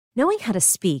Knowing how to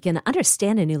speak and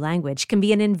understand a new language can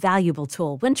be an invaluable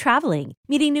tool when traveling,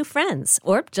 meeting new friends,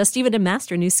 or just even to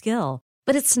master a new skill.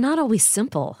 But it's not always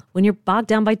simple when you're bogged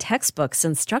down by textbooks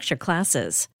and structured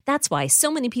classes. That's why so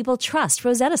many people trust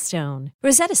Rosetta Stone.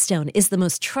 Rosetta Stone is the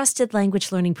most trusted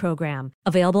language learning program,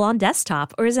 available on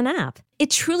desktop or as an app. It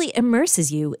truly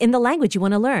immerses you in the language you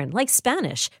want to learn, like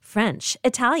Spanish, French,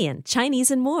 Italian,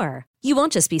 Chinese, and more. You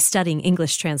won't just be studying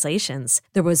English translations.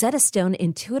 The Rosetta Stone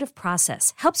intuitive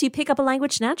process helps you pick up a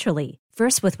language naturally,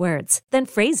 first with words, then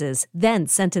phrases, then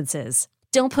sentences.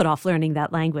 Don't put off learning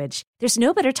that language. There's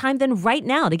no better time than right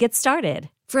now to get started.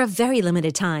 For a very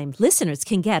limited time, listeners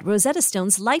can get Rosetta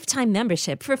Stone's lifetime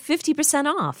membership for 50%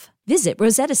 off. Visit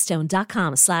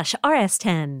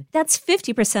rosettastone.com/rs10. That's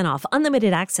 50% off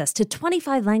unlimited access to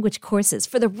 25 language courses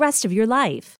for the rest of your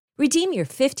life. Redeem your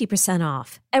 50%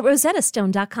 off at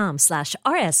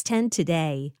rosettastone.com/rs10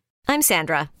 today. I'm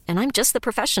Sandra, and I'm just the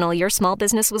professional your small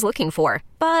business was looking for.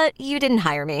 But you didn't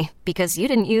hire me because you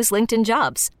didn't use LinkedIn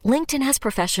Jobs. LinkedIn has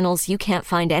professionals you can't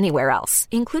find anywhere else,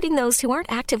 including those who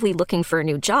aren't actively looking for a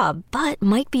new job, but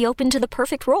might be open to the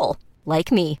perfect role,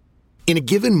 like me. In a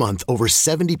given month, over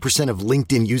 70% of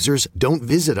LinkedIn users don't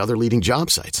visit other leading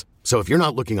job sites. So if you're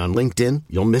not looking on LinkedIn,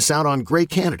 you'll miss out on great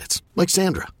candidates like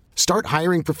Sandra. Start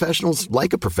hiring professionals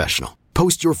like a professional.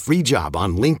 Post your free job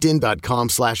on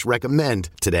linkedin.com/recommend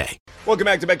today. Welcome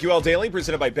back to BetQL Daily,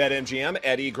 presented by BetMGM.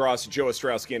 Ed Egros, Joe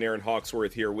Ostrowski, and Aaron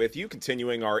Hawksworth here with you,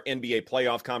 continuing our NBA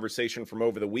playoff conversation from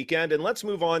over the weekend. And let's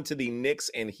move on to the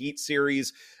Knicks and Heat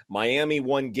series. Miami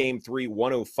won Game 3,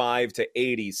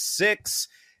 105-86.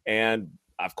 And,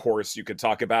 of course, you could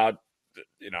talk about,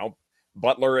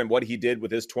 Butler and what he did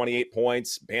with his 28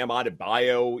 points. Bam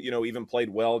Adebayo, even played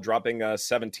well, dropping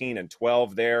 17 and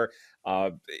 12 there.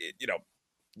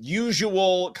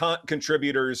 Usual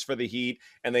contributors for the Heat,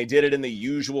 and they did it in the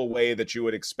usual way that you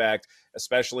would expect,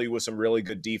 especially with some really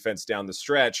good defense down the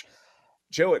stretch.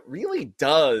 Joe, it really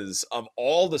does, of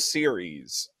all the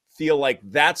series, feel like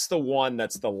that's the one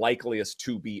that's the likeliest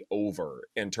to be over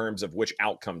in terms of which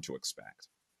outcome to expect.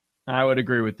 I would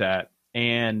agree with that.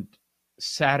 And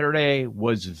Saturday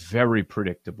was very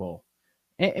predictable.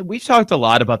 And we've talked a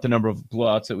lot about the number of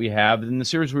blowouts that we have. In the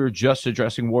series, we were just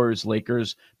addressing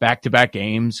Warriors-Lakers back-to-back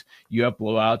games. You have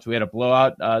blowouts. We had a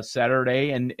blowout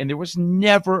Saturday, and there was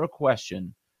never a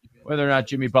question whether or not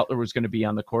Jimmy Butler was going to be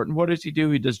on the court. And what does he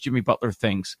do? He does Jimmy Butler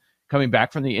things, coming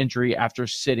back from the injury after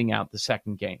sitting out the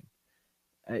second game.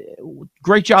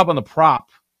 Great job on the prop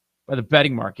by the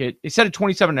betting market. They set at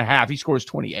 27.5. He scores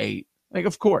 28. Like,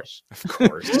 of course.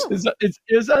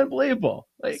 It's unbelievable.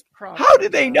 Like, how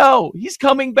did they know he's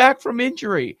coming back from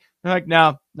injury? They're like,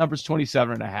 no, number's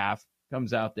 27.5.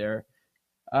 Comes out there.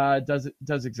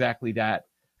 Does exactly that.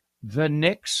 The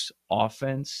Knicks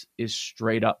offense is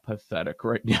straight up pathetic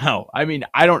right now. I mean,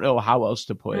 I don't know how else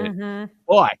to put it.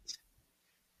 But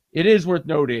it is worth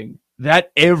noting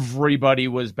that everybody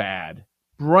was bad.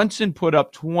 Brunson put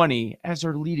up 20 as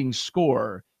their leading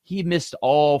scorer. He missed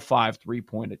all 5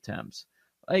 3-point attempts.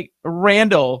 Like,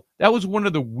 Randall, that was one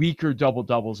of the weaker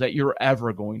double-doubles that you're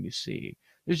ever going to see.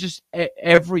 There's just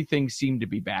everything seemed to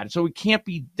be bad. So it can't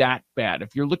be that bad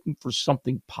if you're looking for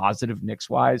something positive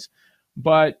Knicks-wise.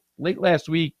 But late last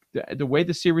week, the way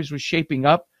the series was shaping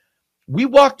up, we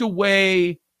walked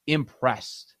away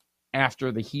impressed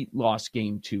after the Heat lost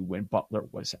Game 2 when Butler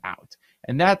was out.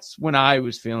 And that's when I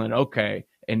was feeling, okay,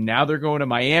 and now they're going to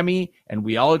Miami, and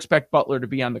we all expect Butler to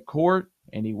be on the court,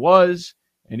 and he was,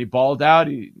 and he balled out,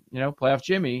 playoff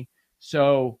Jimmy.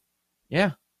 So,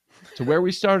 yeah, to where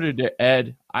we started,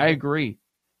 Ed, I agree.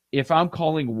 If I'm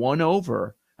calling one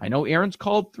over, I know Aaron's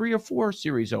called 3 or 4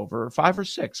 series over, 5 or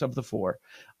 6 of the 4.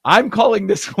 I'm calling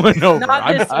this one over.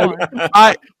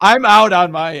 I'm out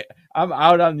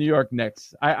on New York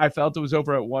Knicks. I felt it was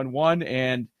over at 1-1,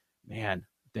 and man,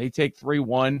 they take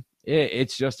 3-1.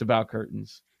 It's just about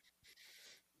curtains.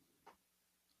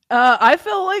 I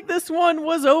felt like this one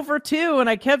was over too, and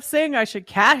I kept saying I should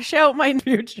cash out my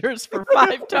futures for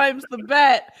 5 times the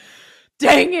bet.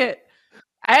 Dang it.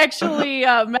 I actually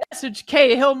messaged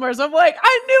Kay Hilmers. I'm like,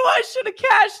 I knew I should have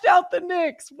cashed out the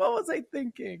Knicks. What was I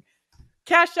thinking?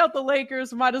 Cashed out the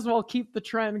Lakers. Might as well keep the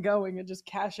trend going and just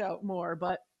cash out more.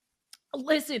 But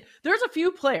listen, there's a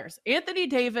few players. Anthony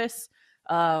Davis,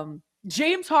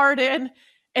 James Harden,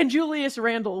 and Julius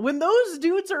Randle. When those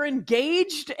dudes are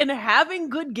engaged and having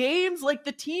good games, like,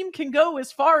 the team can go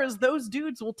as far as those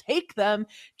dudes will take them.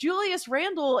 Julius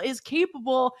Randle is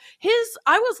capable.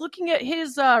 I was looking at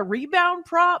his rebound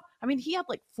prop. I mean, he had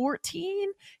like 14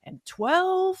 and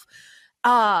 12.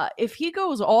 If he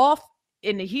goes off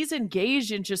and he's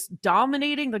engaged in just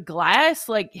dominating the glass.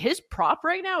 Like, his prop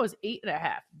right now is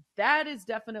 8.5. That is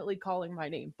definitely calling my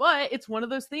name. But it's one of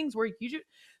those things where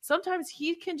sometimes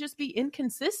he can just be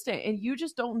inconsistent, and you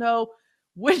just don't know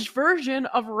which version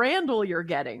of Randall you're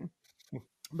getting.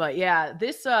 But yeah,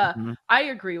 this I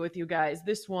agree with you guys.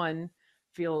 This one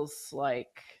feels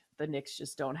like the Knicks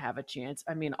just don't have a chance.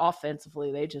 I mean,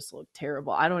 offensively, they just look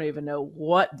terrible. I don't even know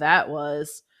what that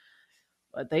was,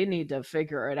 but they need to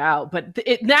figure it out. But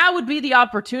now would be the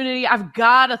opportunity. I've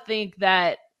got to think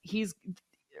that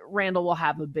Randall will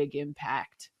have a big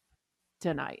impact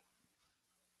tonight.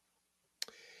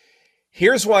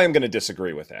 Here's why I'm going to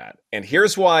disagree with that. And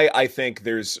here's why I think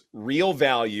there's real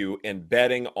value in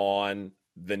betting on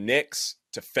the Knicks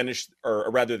to finish, or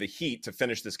rather the Heat to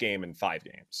finish this game in 5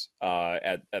 games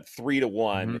at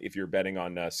 3-1. If you're betting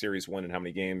on series 1 and how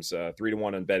many games,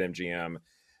 3-1 on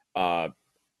BetMGM.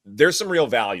 There's some real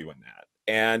value in that.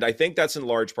 And I think that's in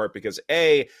large part because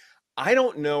I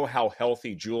don't know how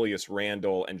healthy Julius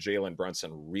Randle and Jalen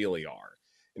Brunson really are.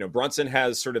 You know, Brunson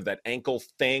has sort of that ankle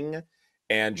thing,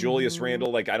 and Julius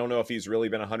Randle, like, I don't know if he's really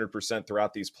been 100%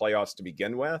 throughout these playoffs to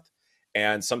begin with.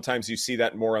 And sometimes you see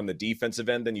that more on the defensive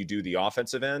end than you do the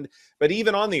offensive end. But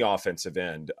even on the offensive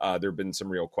end, there have been some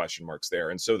real question marks there.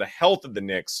 And so the health of the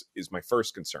Knicks is my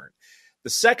first concern. The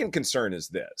second concern is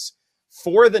this.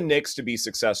 For the Knicks to be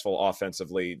successful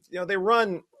offensively, you know, they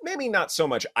run maybe not so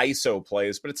much ISO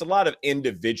plays, but it's a lot of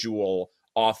individual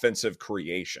offensive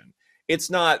creation. It's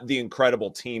not the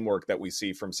incredible teamwork that we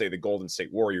see from, say, the Golden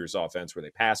State Warriors offense, where they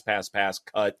pass,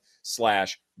 cut,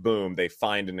 slash, boom, they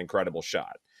find an incredible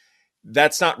shot.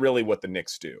 That's not really what the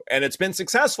Knicks do. And it's been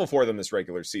successful for them this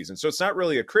regular season. So it's not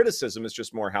really a criticism. It's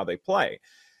just more how they play.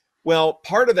 Well,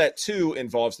 part of that, too,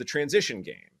 involves the transition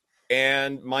game.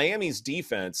 And Miami's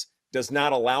defense does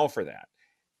not allow for that.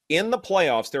 In the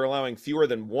playoffs, they're allowing fewer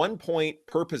than 1 point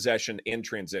per possession in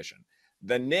transition.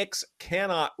 The Knicks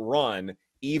cannot run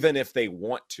even if they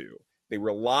want to. They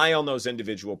rely on those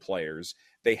individual players.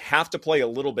 They have to play a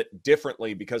little bit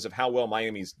differently because of how well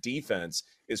Miami's defense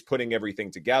is putting everything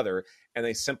together, and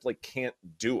they simply can't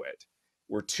do it.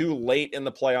 We're too late in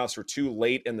the playoffs. We're too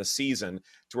late in the season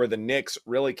to where the Knicks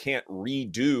really can't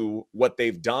redo what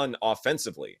they've done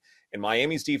offensively. And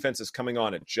Miami's defense is coming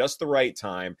on at just the right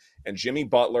time, and Jimmy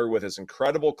Butler, with his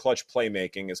incredible clutch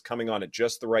playmaking, is coming on at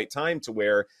just the right time to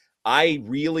where I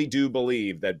really do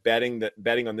believe that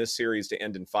betting on this series to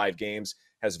end in 5 games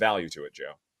has value to it,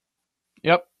 Joe.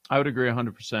 Yep, I would agree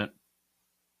 100%.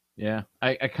 Yeah,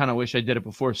 I kind of wish I did it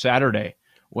before Saturday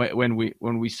when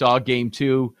we saw game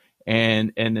 2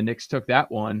 and the Knicks took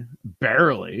that one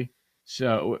barely.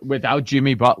 So without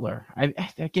Jimmy Butler,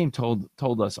 that game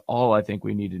told us all I think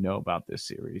we need to know about this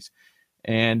series.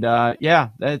 And yeah,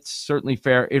 that's certainly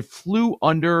fair. It flew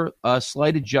under a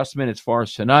slight adjustment as far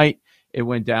as tonight. It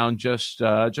went down just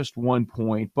 1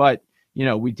 point, but you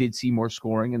know, we did see more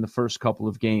scoring in the first couple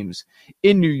of games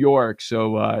in New York.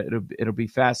 So it'll be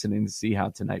fascinating to see how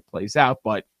tonight plays out.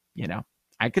 But, you know,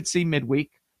 I could see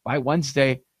midweek by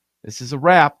Wednesday, this is a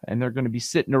wrap, and they're going to be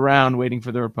sitting around waiting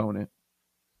for their opponent.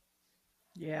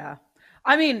 Yeah.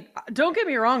 I mean, don't get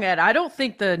me wrong, Ed. I don't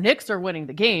think the Knicks are winning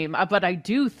the game, but I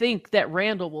do think that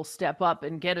Randall will step up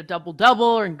and get a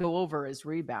double-double and go over his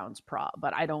rebounds prop.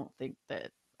 But I don't think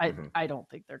that I don't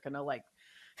think they're going to like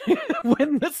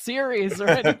win the series or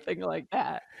anything like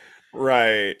that.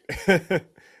 Right.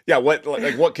 Yeah.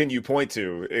 What can you point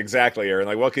to exactly, Aaron?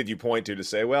 Like, what could you point to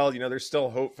say, well, you know, there's still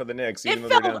hope for the Knicks, even though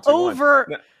they're down 2-1. Over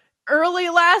early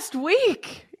last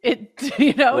week. It,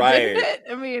 you know, right. Didn't it?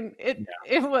 I mean,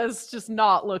 it was just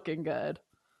not looking good.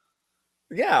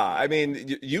 Yeah. I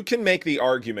mean, you can make the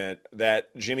argument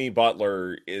that Jimmy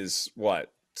Butler is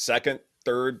what, 2nd,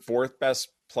 3rd, 4th best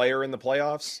player in the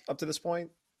playoffs up to this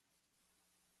point?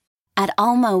 At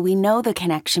Alma, we know the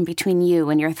connection between you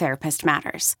and your therapist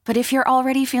matters. But if you're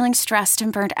already feeling stressed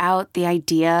and burnt out, the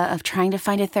idea of trying to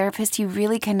find a therapist you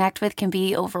really connect with can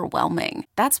be overwhelming.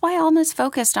 That's why Alma's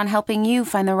focused on helping you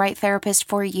find the right therapist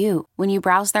for you. When you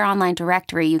browse their online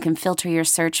directory, you can filter your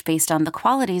search based on the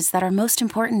qualities that are most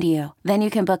important to you. Then you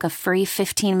can book a free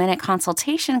 15-minute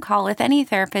consultation call with any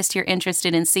therapist you're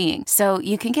interested in seeing, so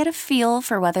you can get a feel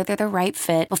for whether they're the right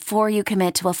fit before you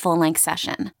commit to a full-length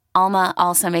session. Alma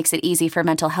also makes it easy for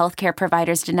mental health care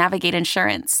providers to navigate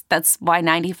insurance. That's why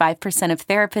 95% of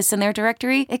therapists in their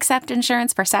directory accept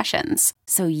insurance per sessions,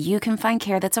 so you can find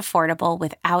care that's affordable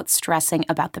without stressing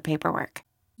about the paperwork.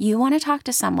 You want to talk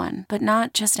to someone, but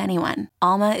not just anyone.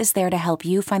 Alma is there to help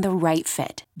you find the right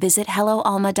fit. Visit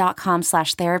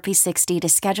helloalma.com/therapy60 to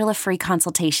schedule a free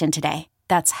consultation today.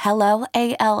 That's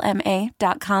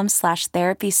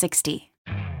helloalma.com/therapy60.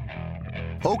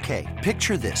 Okay,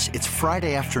 picture this. It's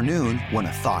Friday afternoon when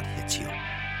a thought hits you.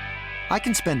 I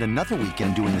can spend another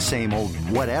weekend doing the same old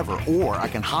whatever, or I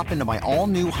can hop into my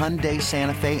all-new Hyundai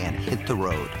Santa Fe and hit the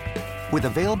road. With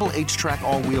available H-Track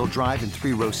all-wheel drive and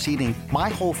 3-row seating, my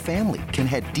whole family can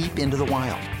head deep into the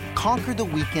wild. Conquer the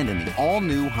weekend in the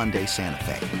all-new Hyundai Santa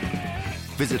Fe.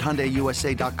 Visit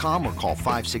HyundaiUSA.com or call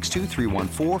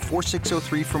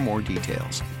 562-314-4603 for more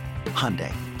details.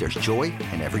 Hyundai, there's joy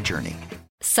in every journey.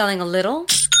 Selling a little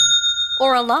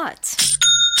or a lot?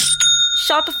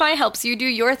 Shopify helps you do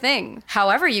your thing,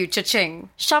 however you cha-ching.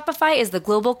 Shopify is the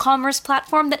global commerce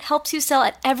platform that helps you sell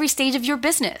at every stage of your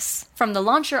business. From the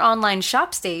launch your online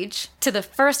shop stage, to the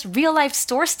first real-life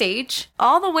store stage,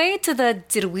 all the way to the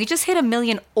did we just hit 1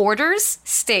 million orders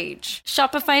stage.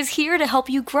 Shopify's here to help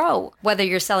you grow. Whether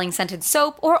you're selling scented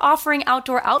soap or offering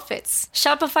outdoor outfits,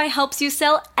 Shopify helps you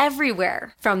sell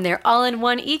everywhere. From their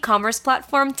all-in-one e-commerce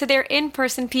platform to their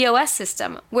in-person POS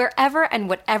system, wherever and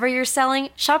whatever you're selling,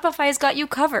 Shopify's got you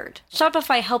covered.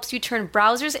 Shopify helps you turn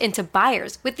browsers into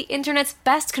buyers with the internet's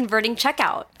best converting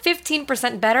checkout.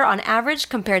 15% better on average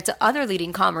compared to other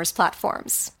leading commerce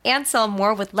platforms. And sell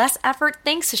more with less effort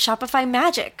thanks to Shopify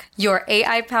Magic, your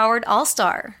AI-powered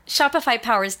all-star. Shopify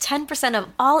powers 10% of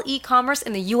all e-commerce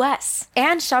in the US.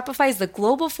 And Shopify is the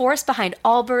global force behind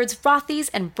Allbirds, Rothy's,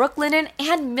 and Brooklinen,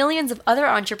 and millions of other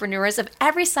entrepreneurs of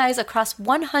every size across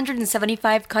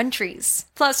 175 countries.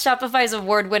 Plus, Shopify's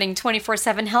award-winning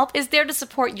 24/7 help is there to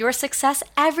support your success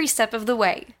every step of the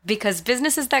way. Because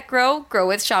businesses that grow, grow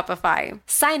with Shopify.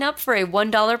 Sign up for a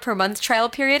 $1 per month trial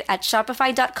period at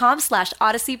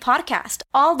shopify.com/Odyssey Podcast,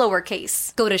 all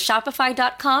lowercase. Go to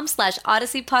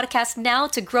shopify.com/Odyssey Podcast now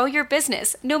to grow your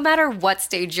business, no matter what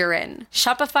stage you're in.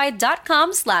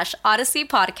 Shopify.com/Odyssey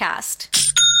Podcast.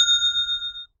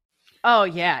 Oh,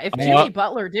 yeah. If Jimmy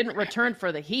Butler didn't return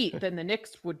for the Heat, then the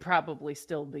Knicks would probably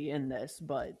still be in this,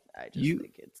 but I just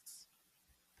think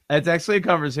it's actually a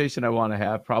conversation I want to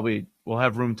have. Probably we'll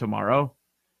have room tomorrow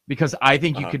because I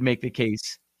think you could make the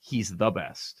case he's the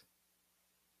best.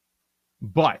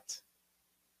 But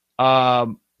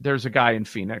there's a guy in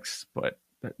Phoenix, but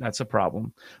that's a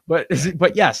problem. But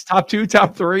yes, top 2,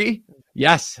 top 3.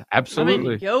 Yes,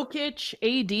 absolutely. I mean, Jokic,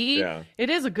 AD, It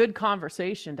is a good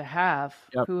conversation to have.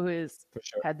 Who has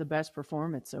had the best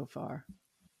performance so far?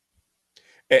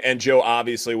 And Joe,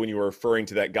 obviously, when you were referring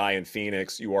to that guy in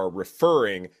Phoenix, you are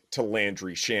referring to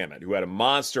Landry Shamet, who had a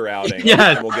monster outing.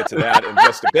 Yes. And we'll get to that in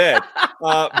just a bit.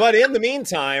 But in the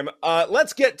meantime,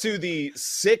 let's get to the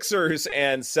Sixers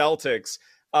and Celtics,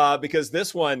 because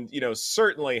this one,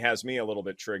 certainly has me a little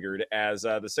bit triggered as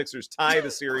the Sixers tie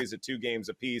the series at 2 games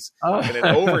apiece in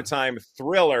an overtime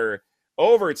thriller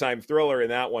in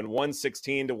that one,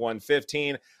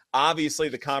 116-115. Obviously,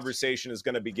 the conversation is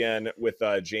going to begin with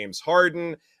James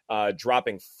Harden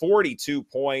dropping 42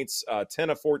 points, 10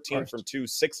 of 14 from 2,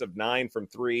 6 of 9 from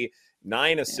 3,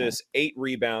 9 assists, 8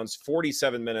 rebounds,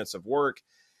 47 minutes of work.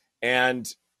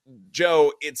 And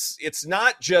Joe, it's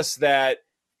not just that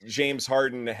James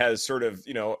Harden has sort of,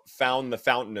 found the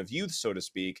fountain of youth, so to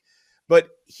speak, but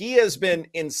he has been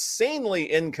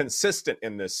insanely inconsistent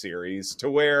in this series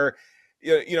to where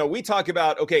we talk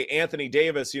about, okay, Anthony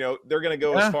Davis, they're going to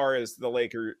go as far as the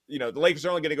Lakers, the Lakers are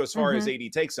only going to go as far as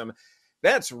AD takes them.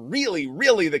 That's really,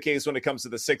 really the case when it comes to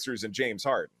the Sixers and James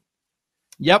Harden.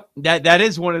 Yep. That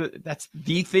is that's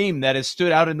the theme that has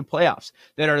stood out in the playoffs.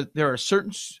 There are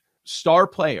certain star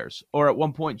players, or at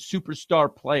one point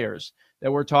superstar players,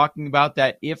 that we're talking about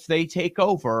that if they take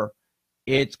over,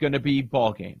 it's going to be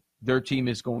ball game. Their team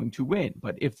is going to win.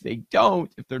 But if they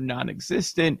don't, if they're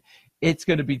non-existent, it's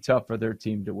going to be tough for their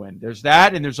team to win. There's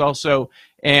that, and there's also,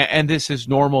 and this is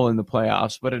normal in the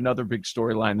playoffs, but another big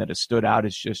storyline that has stood out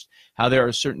is just how there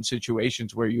are certain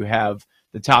situations where you have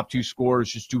the top 2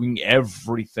 scorers just doing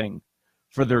everything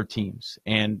for their teams.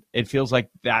 And it feels like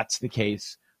that's the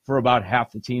case for about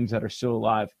half the teams that are still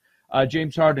alive.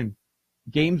 James Harden,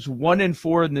 games 1 and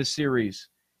 4 in this series,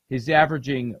 he's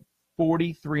averaging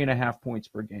 43.5 points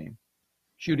per game,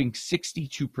 shooting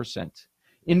 62%.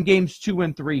 In games 2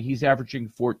 and 3, he's averaging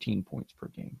 14 points per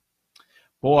game.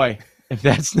 Boy, if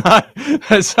that's not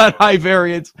high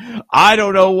variance, I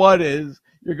don't know what is.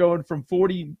 You're going from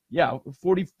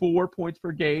 44 points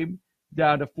per game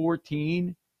down to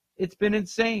 14. It's been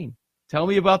insane. Tell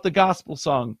me about the gospel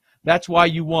song. That's why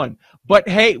you won. But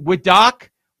hey, with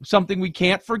Doc, something we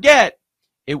can't forget,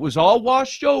 it was all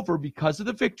washed over because of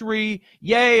the victory.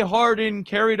 Yay, Harden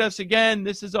carried us again.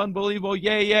 This is unbelievable.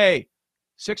 Yay, yay.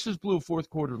 Sixers blew a fourth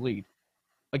quarter lead.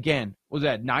 Again, was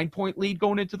that 9-point lead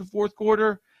going into the fourth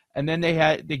quarter? And then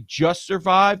they just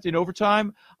survived in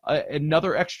overtime,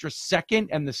 another extra second,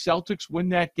 and the Celtics win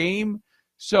that game.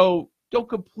 So don't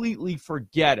completely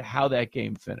forget how that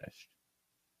game finished.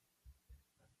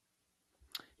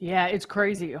 Yeah, it's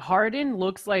crazy. Harden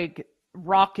looks like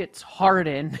Rockets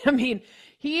Harden. I mean,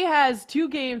 he has 2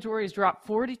 games where he's dropped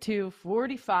 42,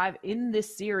 45 in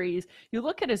this series. You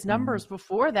look at his numbers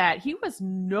before that, he was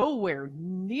nowhere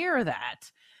near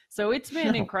that. So it's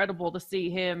been incredible to see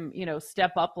him,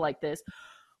 step up like this.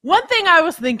 One thing I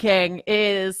was thinking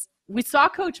is we saw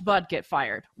Coach Bud get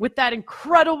fired with that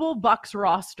incredible Bucks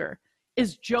roster.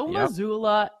 Is Joe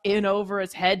Mazzulla in over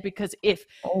his head? Because if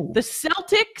the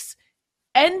Celtics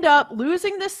end up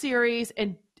losing this series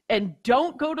and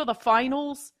don't go to the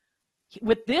finals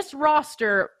with this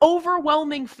roster,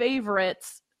 overwhelming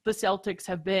favorites the Celtics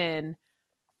have been.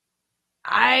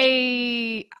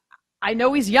 I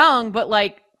know he's young, but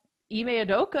like Ime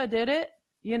Udoka did it.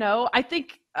 I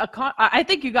think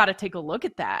you got to take a look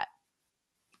at that.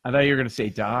 I thought you were going to say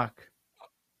Doc.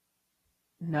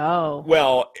 No.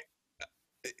 Well,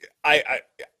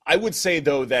 I would say,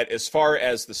 though, that as far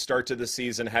as the start to the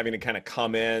season, having to kind of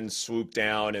come in, swoop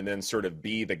down, and then sort of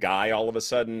be the guy all of a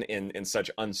sudden in such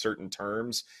uncertain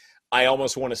terms, I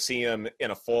almost want to see him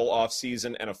in a full off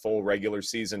season and a full regular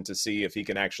season to see if he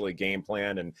can actually game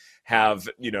plan and have,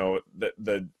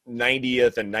 the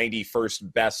 90th and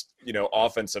 91st best,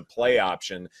 offensive play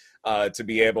option to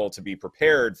be able to be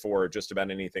prepared for just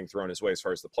about anything thrown his way as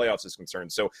far as the playoffs is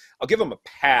concerned. So I'll give him a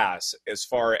pass as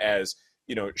far as,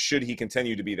 should he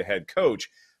continue to be the head coach.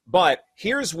 But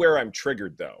here's where I'm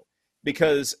triggered, though,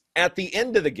 because at the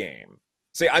end of the game,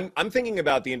 I'm thinking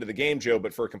about the end of the game, Joe,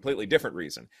 but for a completely different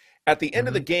reason. At the end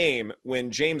of the game,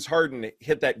 when James Harden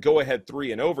hit that go-ahead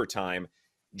 3 in overtime,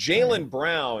 Jaylen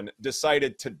Brown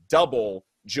decided to double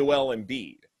Joel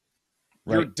Embiid.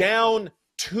 Right. You're down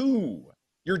 2.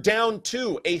 You're down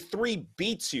 2. A 3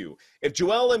 beats you. If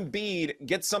Joel Embiid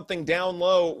gets something down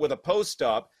low with a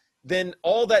post-up, then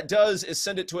all that does is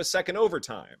send it to a second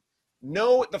overtime.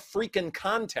 Know the freaking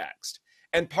context.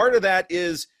 And part of that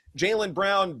is Jaylen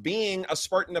Brown being a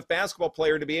smart enough basketball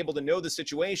player to be able to know the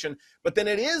situation, but then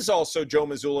it is also Joe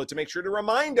Mazzulla to make sure to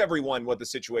remind everyone what the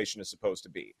situation is supposed to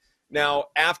be. Now,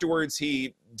 afterwards,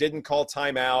 he didn't call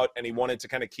timeout and he wanted to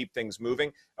kind of keep things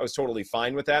moving. I was totally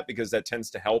fine with that because that tends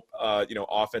to help,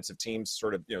 offensive teams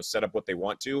sort of, set up what they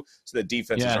want to so that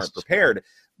defenses aren't prepared.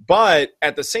 But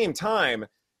at the same time,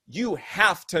 you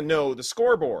have to know the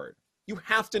scoreboard. You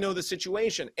have to know the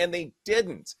situation, and they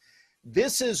didn't.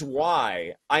 This is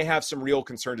why I have some real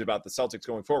concerns about the Celtics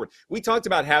going forward. We talked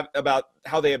about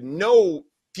how they have no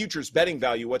futures betting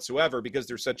value whatsoever because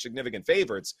they're such significant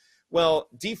favorites. Well,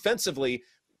 defensively,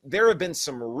 there have been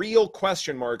some real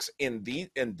question marks in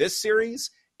this series,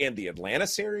 in the Atlanta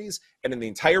series, and in the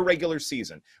entire regular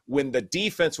season when the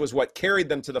defense was what carried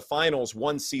them to the finals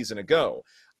 1 season ago.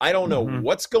 I don't know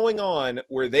what's going on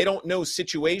where they don't know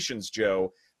situations,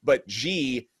 Joe, but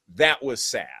gee, that was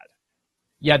sad.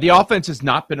 Yeah, the offense has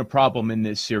not been a problem in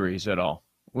this series at all.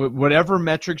 Whatever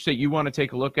metrics that you want to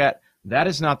take a look at, that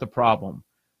is not the problem.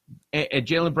 And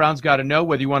Jaylen Brown's got to know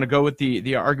whether you want to go with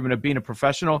the argument of being a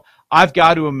professional. I've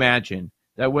got to imagine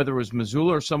that whether it was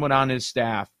Mazzulla or someone on his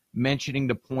staff mentioning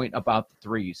the point about the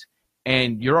threes,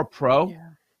 and you're a pro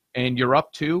and you're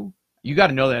up 2, you got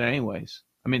to know that anyways.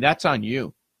 I mean, that's on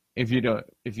you if you don't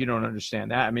understand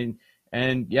that. I mean,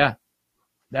 and yeah,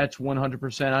 that's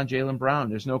 100% on Jaylen Brown.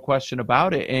 There's no question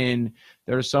about it. And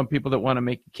there are some people that want to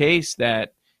make a case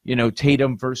that,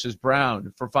 Tatum versus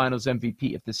Brown for finals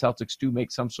MVP, if the Celtics do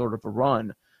make some sort of a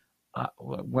run,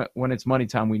 when it's money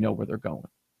time, we know where they're going.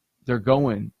 They're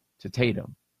going to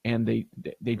Tatum, and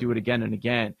they do it again and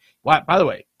again. By the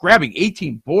way, grabbing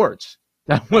 18 boards,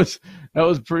 that was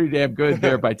pretty damn good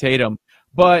there by Tatum.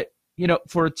 But,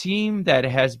 for a team that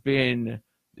has been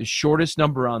the shortest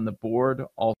number on the board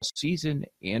all season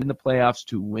and in the playoffs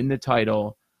to win the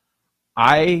title,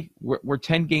 we're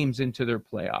 10 games into their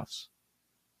playoffs.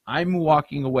 I'm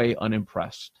walking away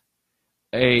unimpressed.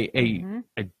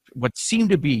 What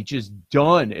seemed to be just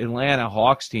done Atlanta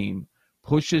Hawks team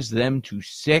pushes them to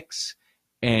 6,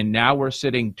 and now we're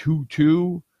sitting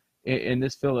 2-2 in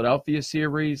this Philadelphia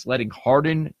series, letting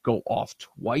Harden go off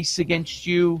twice against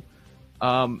you.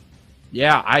 I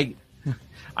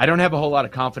don't have a whole lot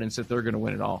of confidence that they're going to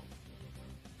win it all.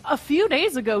 A few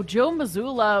days ago, Joe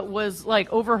Mazzulla was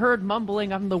overheard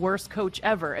mumbling, "I'm the worst coach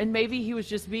ever." And maybe he was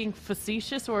just being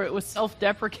facetious or it was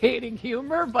self-deprecating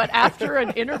humor. But after an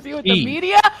interview with the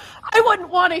media, I wouldn't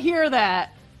want to hear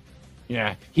that.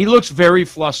 Yeah, he looks very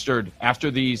flustered after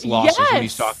these losses when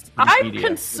he's talking to the media. I'm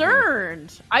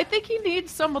concerned. I think he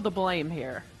needs some of the blame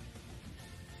here.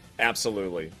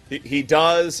 Absolutely. He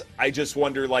does. I just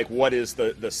wonder, what is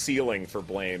the ceiling for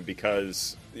blame?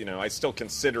 Because, I still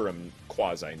consider him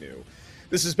quasi-new.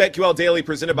 This is BetQL Daily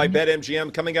presented by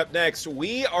BetMGM. Coming up next,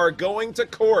 we are going to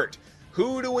court.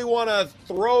 Who do we want to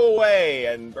throw away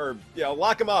or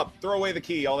lock them up, throw away the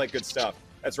key, all that good stuff.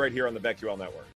 That's right here on the BetQL Network.